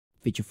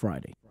Feature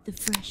Friday. The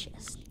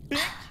freshest.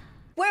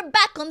 We're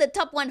back on the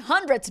top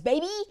 100s,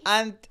 baby.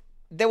 And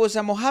there was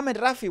a Mohammed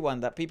Rafi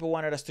one that people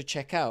wanted us to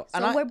check out.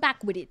 So and we're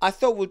back with it. I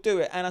thought we'll do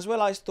it. And as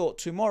well, I thought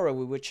tomorrow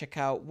we would check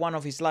out one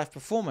of his live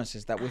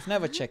performances that we've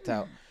never checked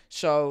out.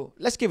 So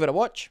let's give it a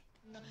watch.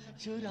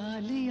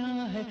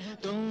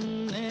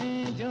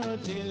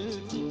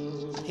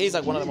 He's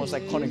like one of the most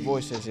iconic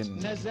voices in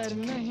the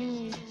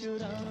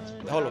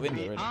whole of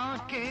India, really.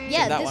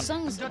 Yeah, these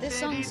songs are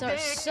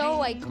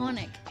so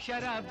iconic.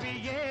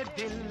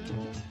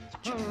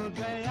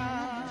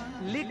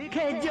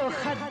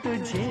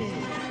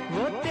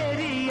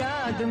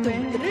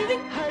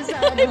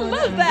 I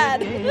love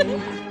that.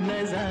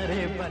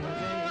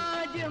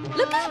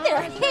 Look at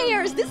their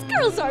hairs. These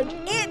girls are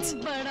it.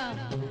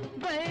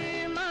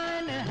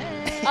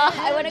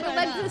 I want to go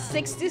back to the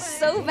 60s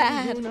so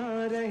bad.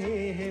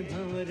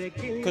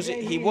 Because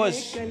he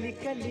was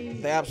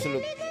the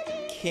absolute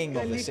king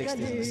of the 60s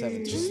and the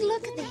 70s. Just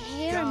look at the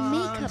hair and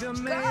makeup,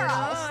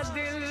 girls.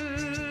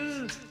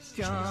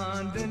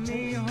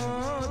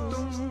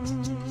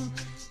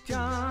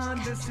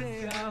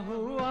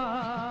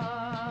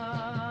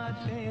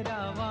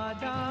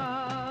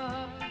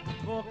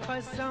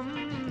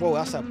 Whoa,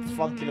 that's a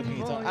funky looking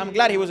guitar. I'm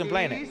glad he wasn't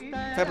playing it.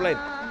 Fair play.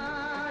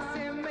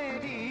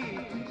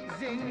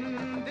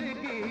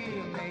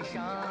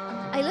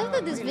 I love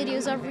that these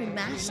videos are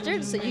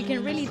remastered, so you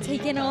can really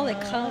take in all the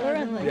color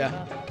and like. Yeah.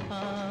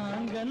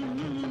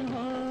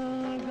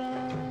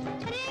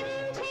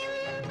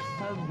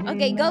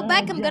 Okay, go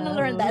back. I'm gonna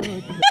learn that.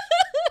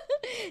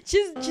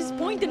 She's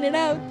pointing it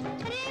out.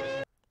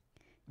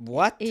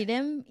 What?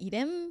 Idem.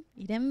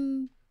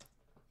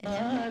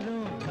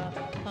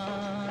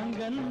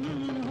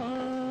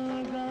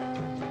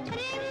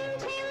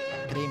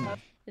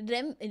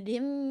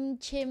 Rim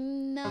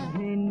chimna.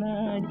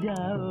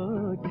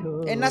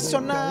 En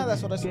sonada,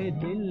 that's what I said.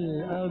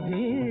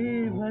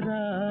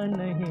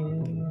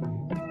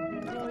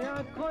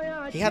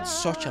 He had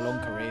such a long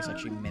career, it's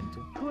actually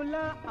mental.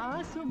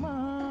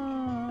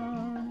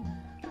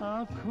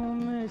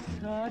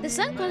 The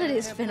sound quality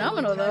is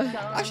phenomenal, though.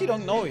 I actually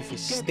don't know if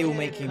he's still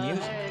making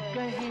music.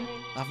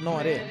 I have no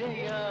idea.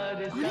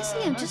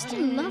 Honestly, I'm just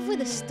in love with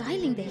the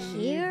styling, the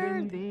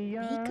hair, the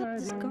makeup,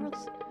 these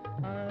girls.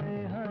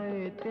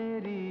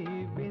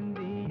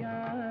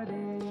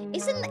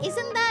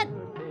 Isn't that?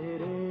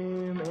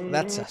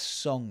 That's a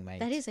song, mate.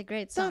 That is a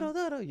great song.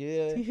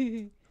 Yeah.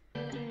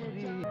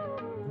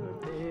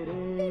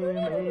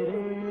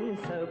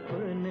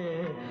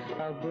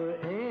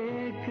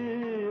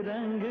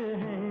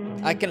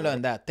 I can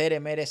learn that. Tere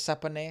mere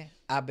sapne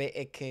abe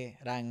eke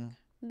rang.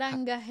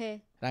 Ranga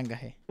hai. Ranga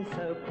hai.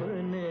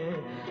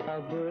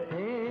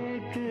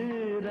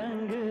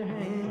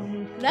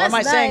 What am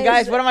I saying,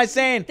 guys? What am I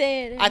saying?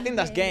 I think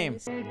that's game.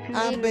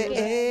 Abe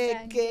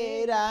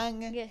eke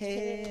rang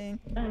hai.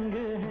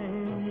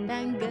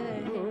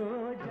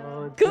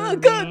 Cool,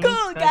 guys.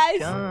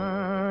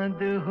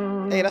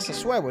 Hey, that's a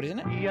swear word, isn't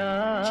it?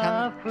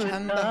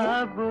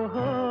 Chanda.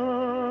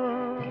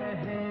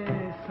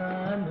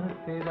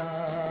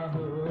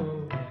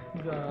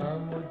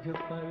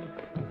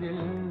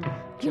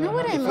 You know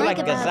what I like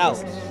about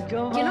it?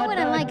 You know what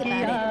I like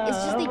about it?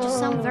 It's just they just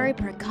sound very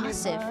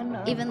percussive,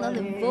 even though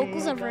the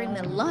vocals are very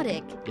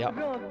melodic. Yep.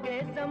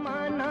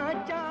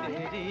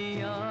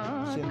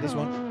 See this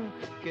one?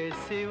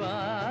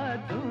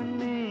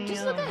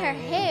 Just look at her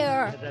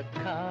hair.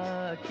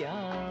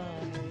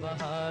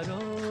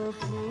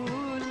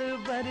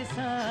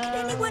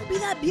 Can anyone be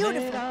that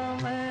beautiful?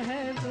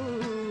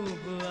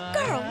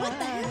 Girl, what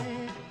the hell?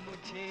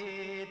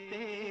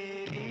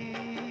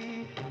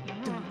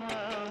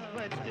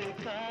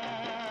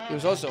 It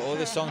was also, all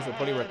these songs were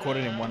probably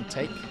recorded in one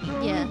take.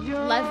 Yeah,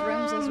 live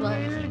rooms as well.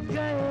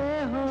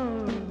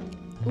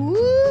 Ooh.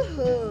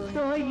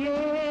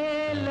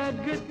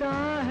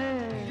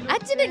 I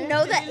didn't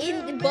know that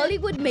in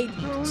Bollywood made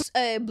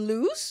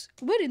blues.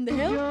 What in the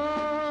hell?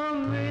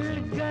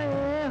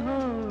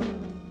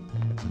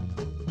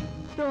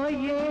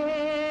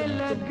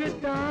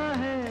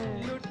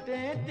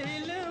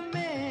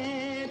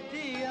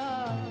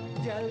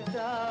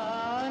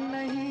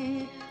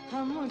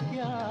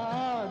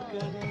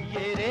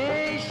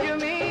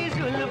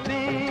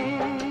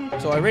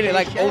 So I really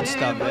like old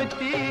stuff then.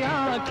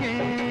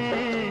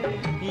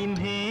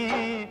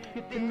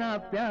 कितना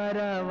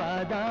प्यारा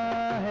वादा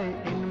है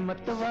इन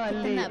मत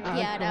वाली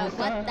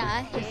आँखों का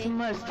इस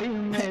मस्ती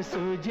में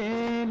सूझे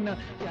न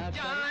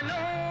जानो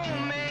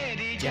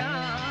मेरी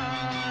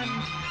जान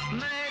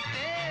मैं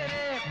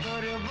तेरे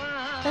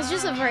कुर्बान. That's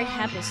just a very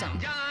happy song.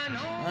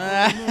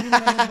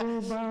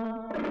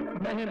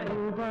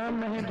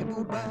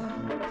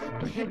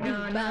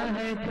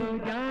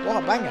 What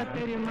a banger.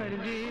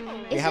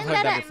 We have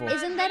heard that before.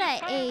 Isn't that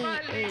a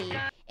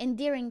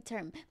endearing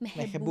term?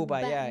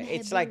 Mehbooba, yeah.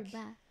 It's like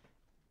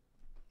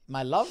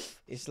my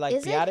love. It's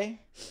like pyare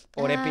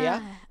or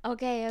epia.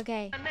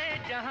 Okay.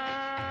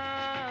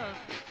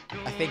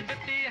 I think.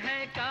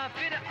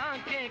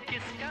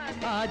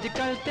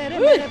 आजकल तेरे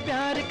मेरे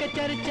प्यार के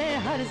चर्चे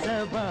हर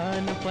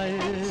ज़बान पर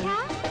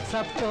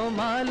सबको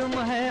मालूम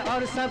है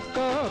और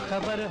सबको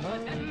खबर हो.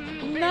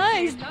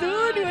 Nice,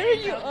 dude. What are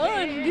you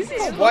on? This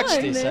is fun. Watch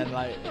this and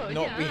like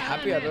not be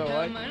happy. I don't know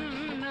why.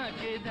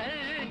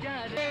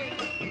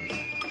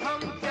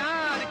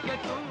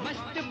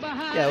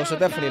 Yeah, also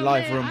definitely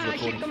live rooms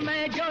recording.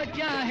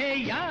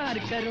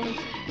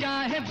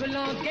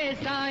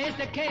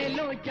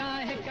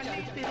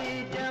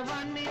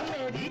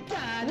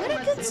 What a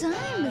good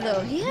time,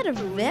 though. He had a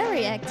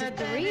very active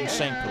career.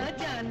 Same.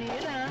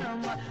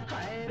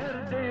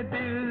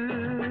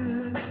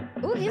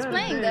 Oh, he's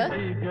playing, though.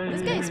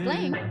 This guy is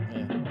playing.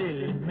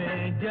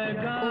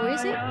 Yeah. Or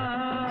is he?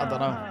 I don't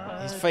know.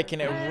 He's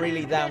faking it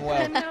really damn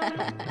well.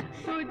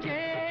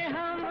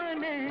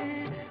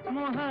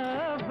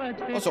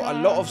 Also, a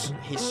lot of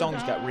his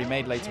songs got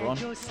remade later on.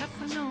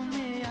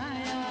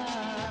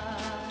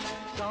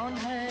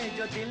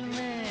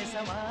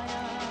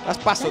 That's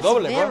Paso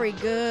Doble, bro. Very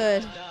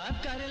good.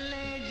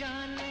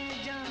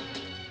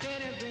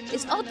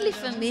 It's oddly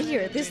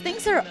familiar. These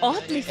things are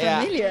oddly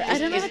familiar. Yeah, I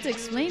don't know how to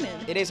explain it.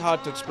 It is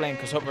hard to explain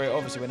because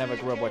obviously we never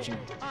grew up watching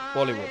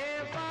Bollywood.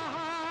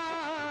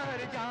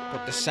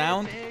 But the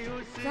sound...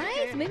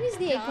 Right? Maybe it's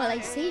the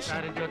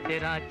equalization.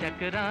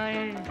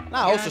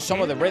 Nah, also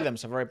some of the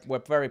rhythms were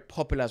very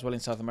popular as well in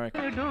South America.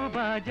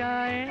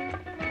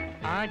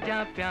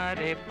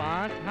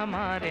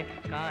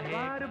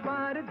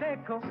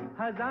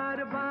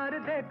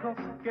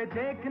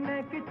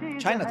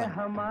 Chinatown.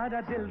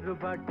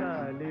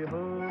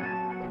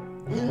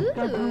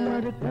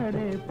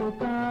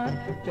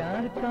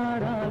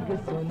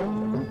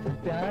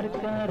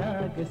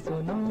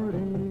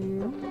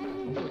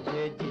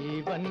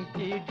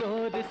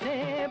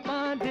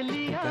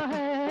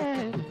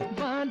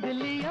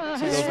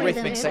 See those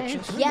rhythmic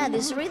sections? Yeah,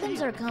 these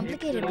rhythms are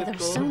complicated, but they're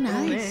so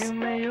nice.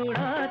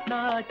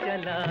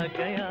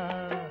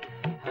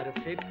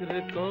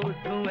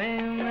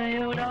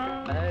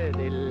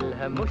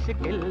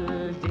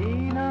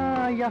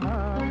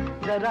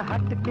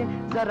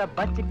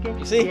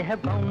 You see?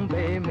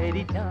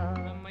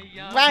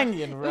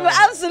 Banging, right?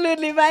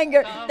 Absolutely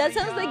banger. That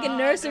sounds like a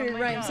nursery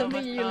rhyme,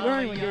 something you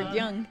learn when you're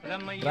young.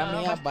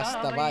 Ramia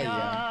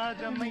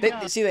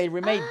Bastavaya. See, they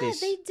remade this.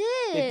 They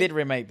did. They did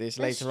remake this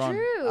That's later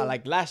true. on.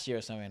 Like last year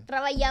or something.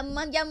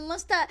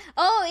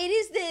 Oh, it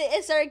is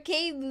the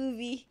SRK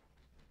movie.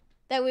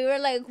 That we were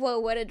like, whoa,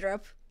 what a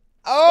drop.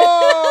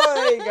 Oh,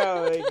 there you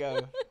go, there you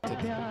go.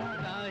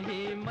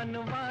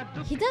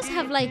 He does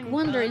have like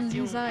wonder in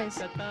his eyes.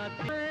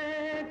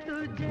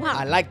 Wow.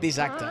 I like this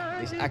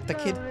actor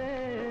kid.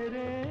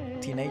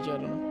 Teenager, I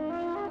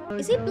don't know.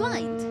 Is he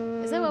blind?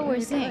 Is that what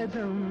we're saying?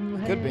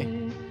 Could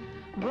be.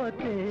 Could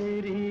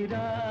be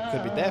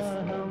deaf.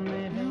 No.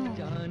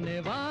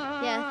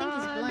 Yeah, I think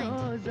he's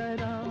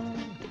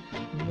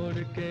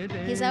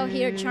blind. He's out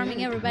here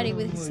charming everybody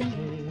with his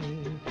singing.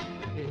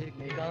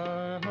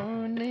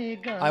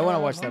 I want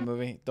to watch that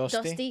movie,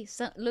 Dosti.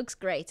 Dosti looks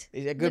great.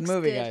 It's a good Looks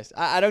movie, good. guys.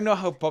 I don't know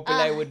how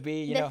popular it would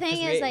be, you the know, because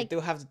thing is, we like- do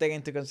have to take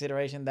into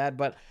consideration that,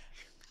 but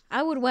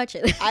I would watch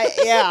it.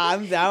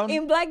 I'm down.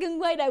 In black and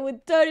white, I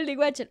would totally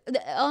watch it.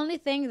 The only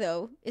thing,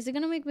 though, is it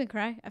gonna make me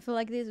cry? I feel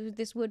like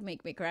this would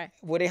make me cry.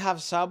 Would it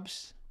have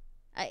subs?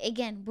 Could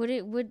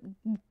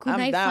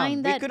I'm I down.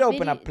 find that We could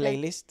open a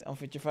playlist on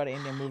Future Friday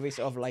Indian movies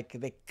of like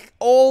the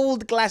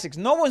old classics.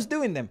 No one's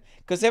doing them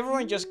because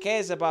everyone just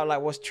cares about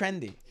like what's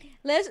trendy.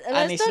 Let's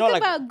it's talk not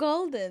like- about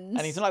Goldens.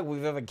 And it's not like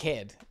we've ever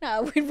cared.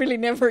 No, we really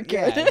never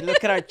cared. Yeah,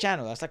 look at our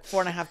channel. That's like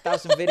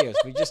 4,500 videos.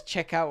 We just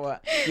check out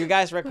what you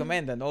guys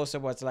recommend and also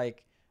what's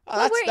like,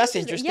 oh, that's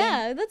interesting.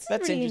 Yeah, that's really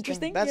interesting.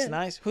 interesting. That's yeah.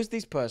 nice. Who's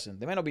this person?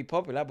 They may not be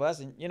popular, but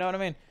that's, you know what I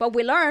mean? But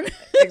we learn.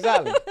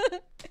 Exactly.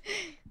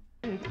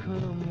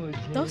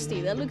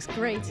 Dosti, that looks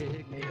great.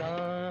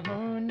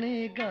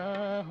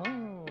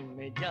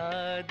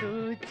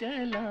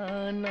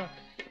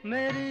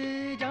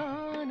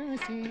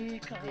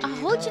 A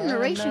whole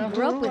generation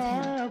grew up with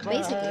him,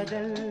 basically.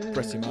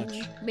 Pretty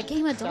much.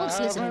 Became adults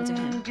listening to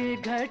him.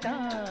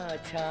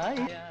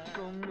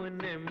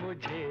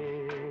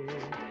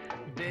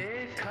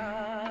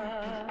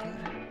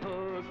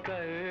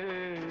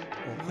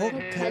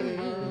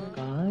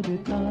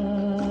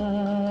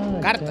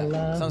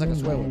 Pucarta. Sounds like a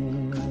swear word.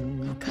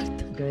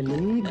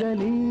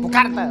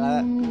 Pucarta.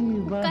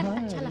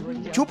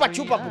 Chupa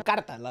chupa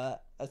pucarta.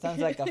 That sounds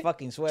like a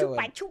fucking swear word.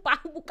 Chupa,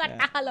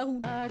 bukarta,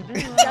 halahu.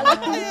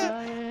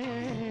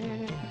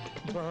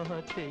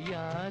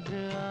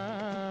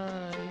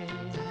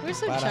 We're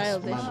so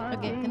childish.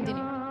 Okay,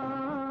 continue.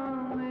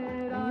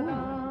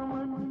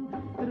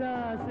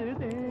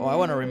 Oh, I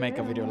want to remake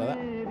a video like that.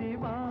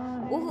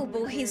 Oh,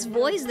 but his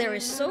voice there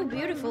is so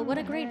beautiful. What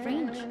a great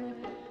range.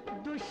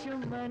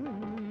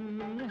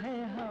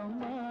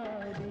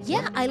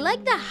 Yeah, I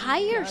like the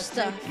higher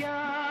stuff.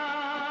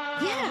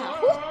 Yeah.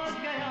 Woo.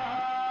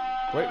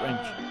 Great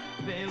range.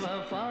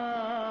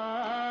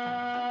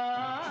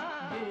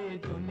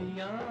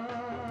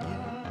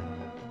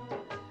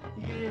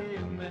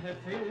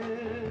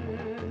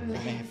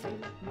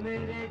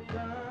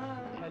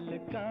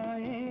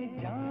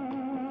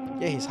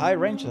 Yeah, his high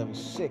range that was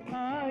sick.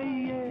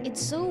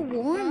 It's so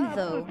warm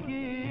though.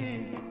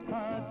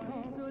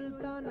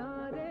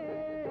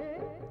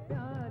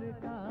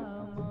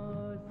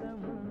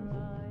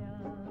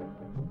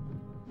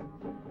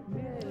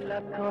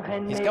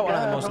 He's got one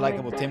of the most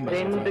likable timbres.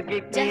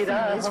 Definitely,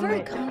 it's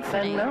very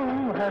comforting.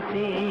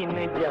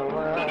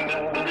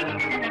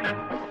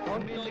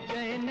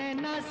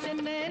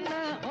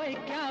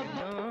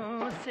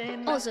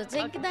 Also,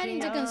 take that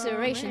into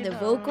consideration. The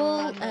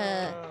vocal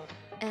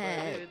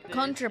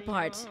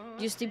counterpart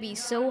used to be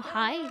so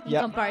high in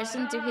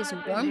comparison to his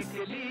warmth.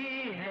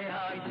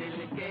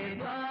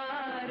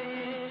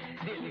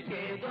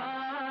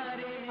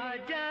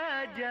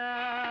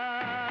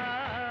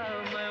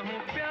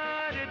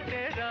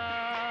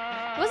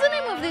 What's the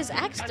name of this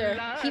actor?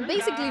 He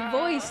basically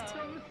voiced.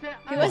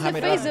 He was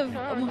Mohammed the face Rafi. of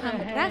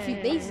Mohammed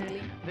Rafi,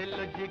 basically.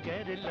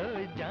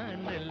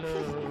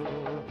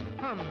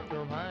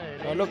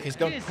 Oh look, he's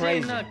gone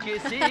crazy.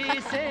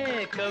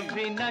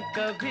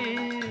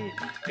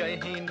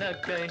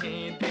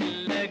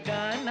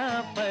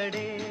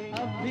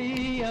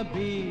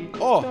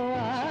 Oh!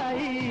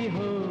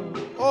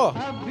 Oh!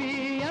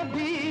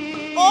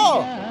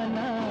 Oh!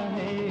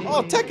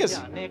 Oh, take us!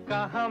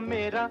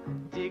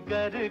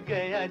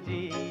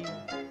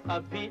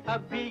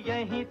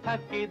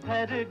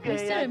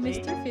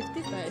 Mr.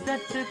 55.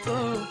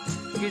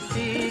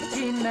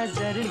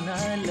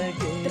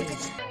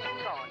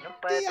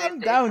 Yeah, I'm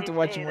down to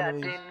watching one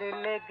of these.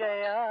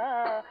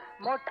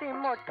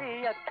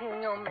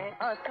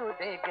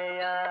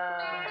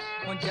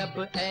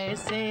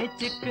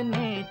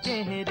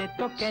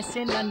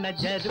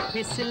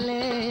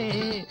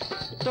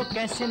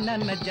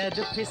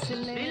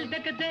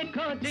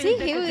 See,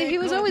 he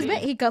was always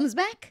back. He comes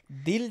back.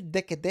 Dil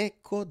de que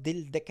deco,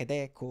 dil de que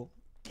deco.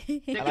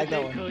 I like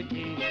that one. I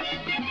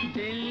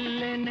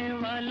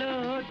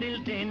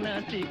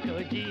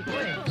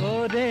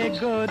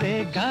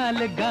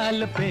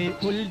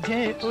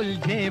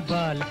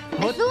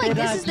feel like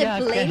this is the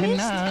playlist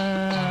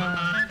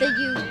that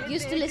you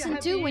used to listen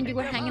to when you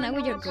were hanging out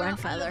with your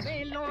grandfather.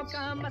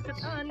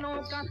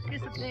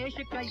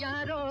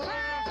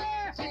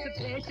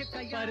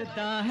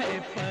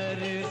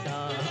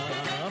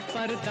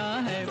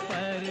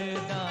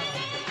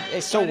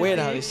 It's so weird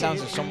how these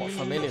sounds are somewhat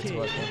familiar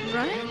to us.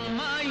 Right?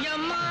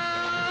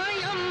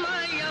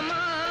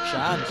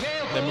 Shans,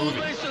 the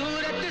movie.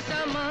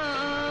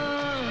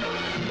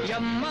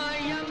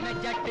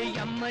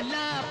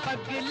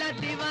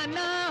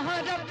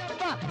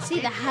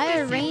 See, the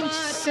higher range,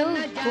 so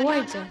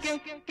gorgeous.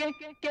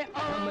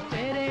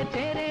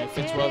 It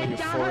fits well with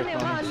euphoric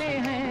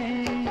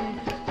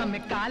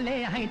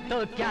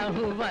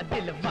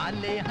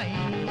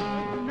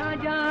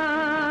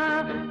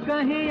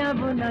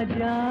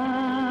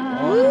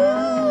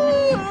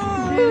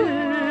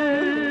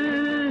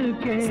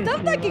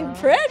Stop talking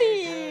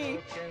pretty.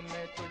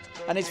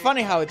 And it's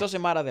funny how it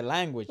doesn't matter the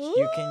language.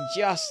 You can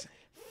just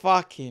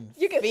fucking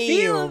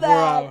feel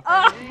that. bro.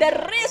 Ah,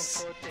 the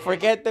risk.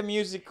 Forget the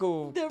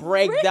musical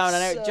breakdown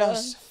and riffs.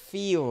 just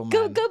feel, man.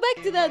 Go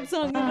back to that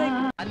song.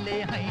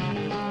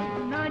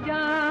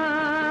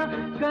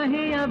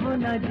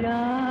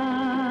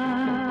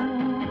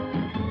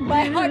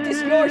 My heart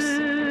is yours.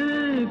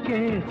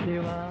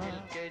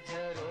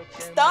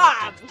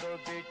 Stop.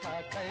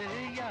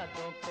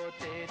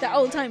 The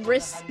old time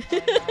wrist.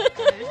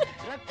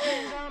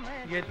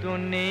 ये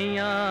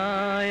दुनिया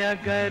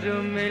अगर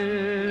मिल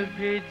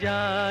भी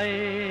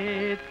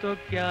जाए तो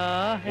क्या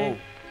है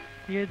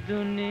ये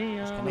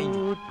दुनिया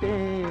टूटे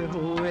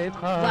हुए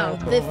ख्वाब Wow,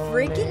 the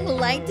freaking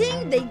lighting,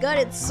 they got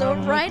it so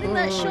right in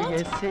that shot.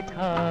 ये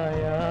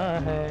सिखाया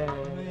है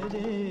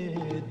मेरे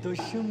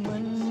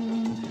दुश्मन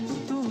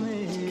तू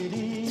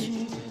मेरी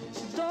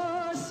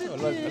दोस्त Oh,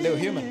 look, a little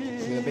human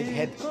with a big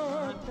head.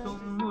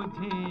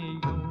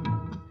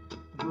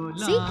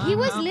 See, he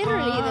was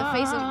literally the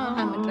face of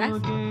Mohammed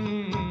Rafi.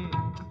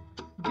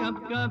 How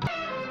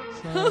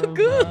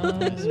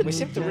good! We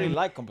seem to really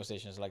like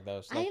compositions like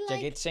those. Like I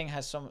like- Jagit Singh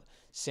has some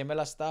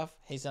similar stuff.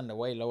 He's on the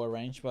way lower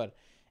range, but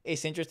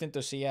it's interesting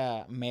to see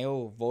a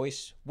male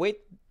voice with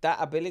that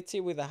ability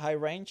with a high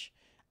range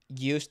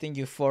used in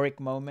euphoric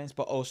moments,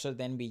 but also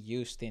then be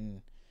used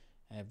in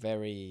a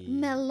very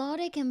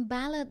Melodic and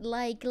ballad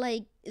like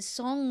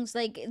songs,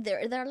 like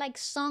they're like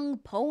sung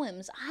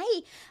poems.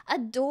 I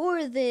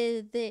adore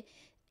the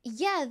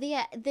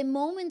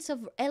moments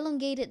of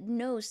elongated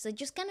notes that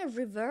just kind of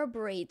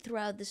reverberate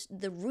throughout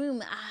the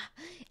room.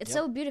 It's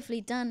so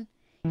beautifully done.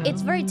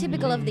 It's very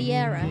typical of the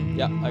era.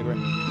 Yeah, I agree.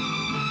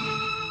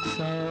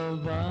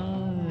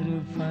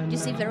 You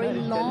see very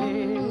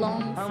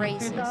long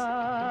phrases.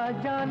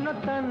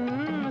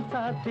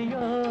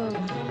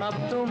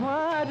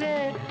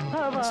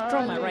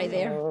 Stroma right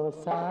there.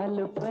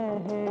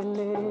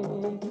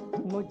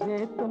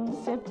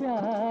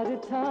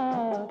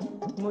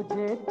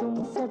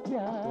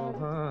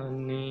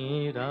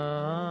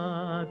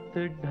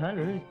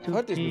 I've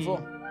heard this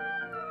before.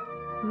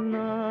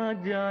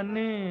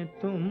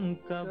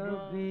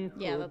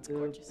 Yeah, that's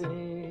gorgeous.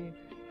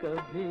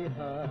 कभी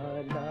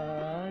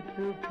हालात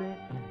पे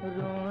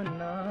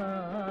रोना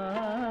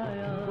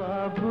आया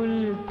बाबुल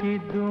की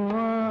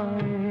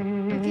दुआएं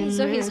Okay,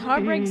 so his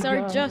heartbreaks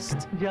are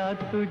just जा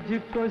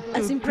तुझको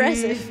as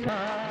impressive.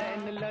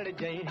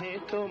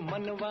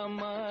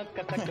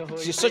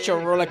 It's such a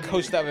roller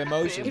coaster of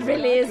emotion. It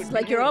really is.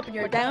 Like you're up and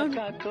you're down.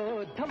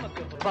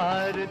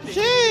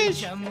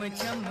 Sheesh.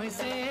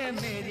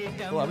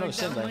 Oh, I've never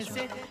seen that song.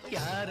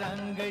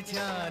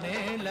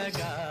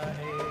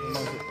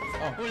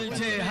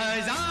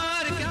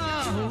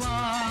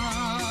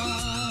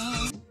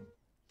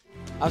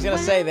 I was gonna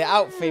say the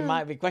outfit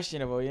might be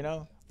questionable, you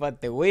know,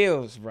 but the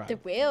wheels, bro. The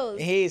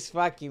wheels. He's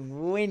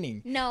fucking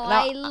winning. No,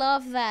 Now, I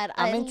love that.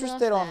 I'm I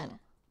interested love on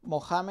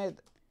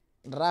Mohammed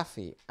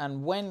Rafi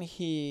and when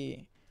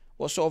he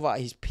was sort of at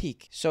his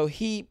peak. So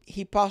he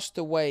passed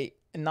away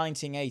in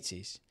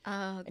 1980s. Oh,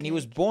 okay. And he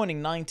was born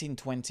in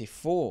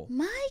 1924.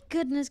 My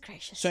goodness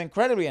gracious. So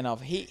incredibly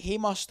enough, he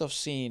must have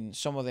seen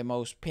some of the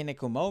most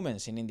pinnacle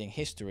moments in Indian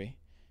history,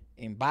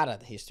 in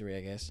Bharat history,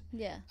 I guess.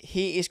 Yeah.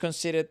 He is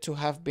considered to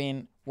have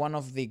been one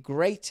of the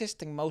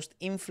greatest and most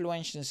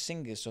influential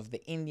singers of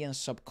the Indian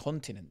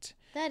subcontinent.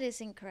 That is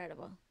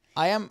incredible.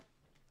 I am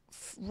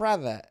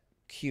rather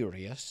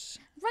curious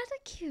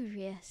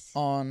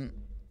on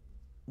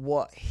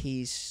what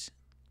his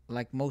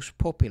like most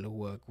popular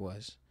work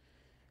was.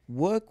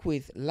 Work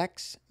with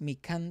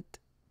Laxmikant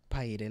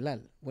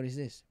Pairelal. What is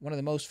this? One of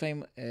the most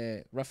famous,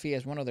 Rafi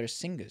as one of their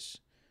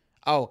singers.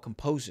 Oh,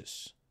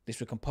 composers. These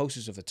were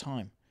composers of the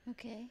time.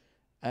 Okay.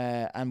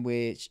 And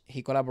which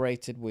he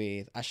collaborated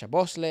with Asha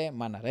Bhosle,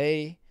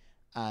 Manare,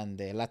 and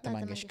Lata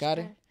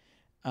Mangeshkar.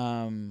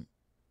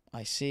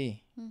 I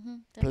see. Mm-hmm.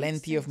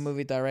 Plenty of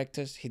movie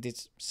directors. He did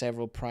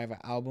several private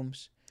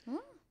albums.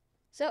 Oh.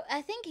 So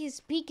I think his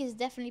peak is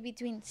definitely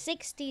between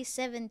 60s,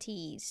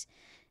 70s,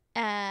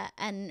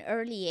 and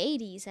early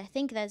 80s. I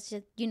think that's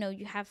just,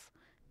 you have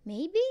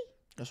maybe?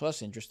 That's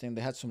what's interesting.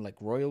 They had some like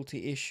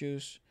royalty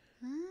issues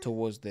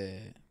towards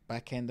the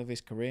back end of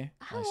his career.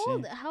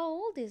 How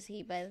old is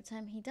he by the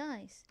time he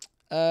dies?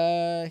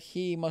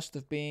 He must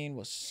have been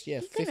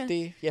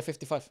 50?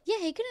 55. Yeah,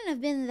 he couldn't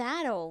have been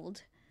that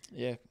old.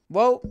 Yeah.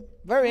 Well,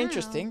 very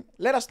interesting.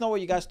 Let us know what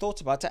you guys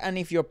thought about it. And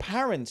if your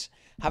parents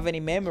have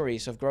any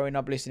memories of growing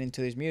up listening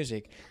to this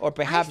music, or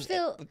perhaps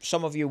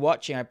some of you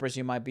watching, I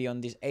presume, might be on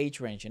this age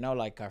range,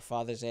 like our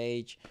father's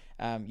age.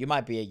 You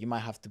might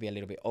have to be a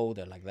little bit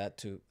older like that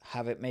to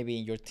have it maybe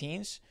in your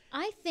teens.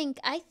 I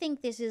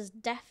think this is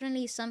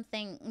definitely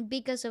something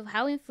because of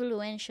how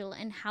influential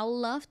and how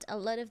loved a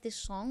lot of these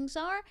songs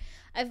are.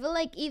 I feel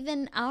like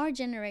even our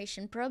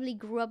generation probably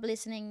grew up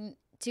listening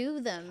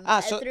to them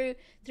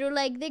through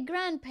like the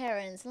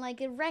grandparents,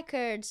 like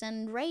records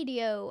and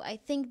radio. I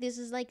think this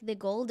is like the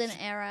golden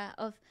era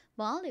of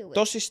Bollywood.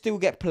 Does it still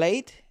get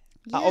played?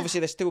 Yeah.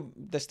 Obviously,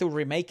 they're still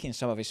remaking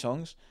some of his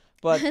songs,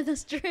 but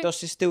That's true.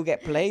 does it still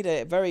get played?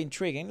 Very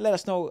intriguing. Let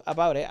us know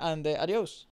about it, and adios.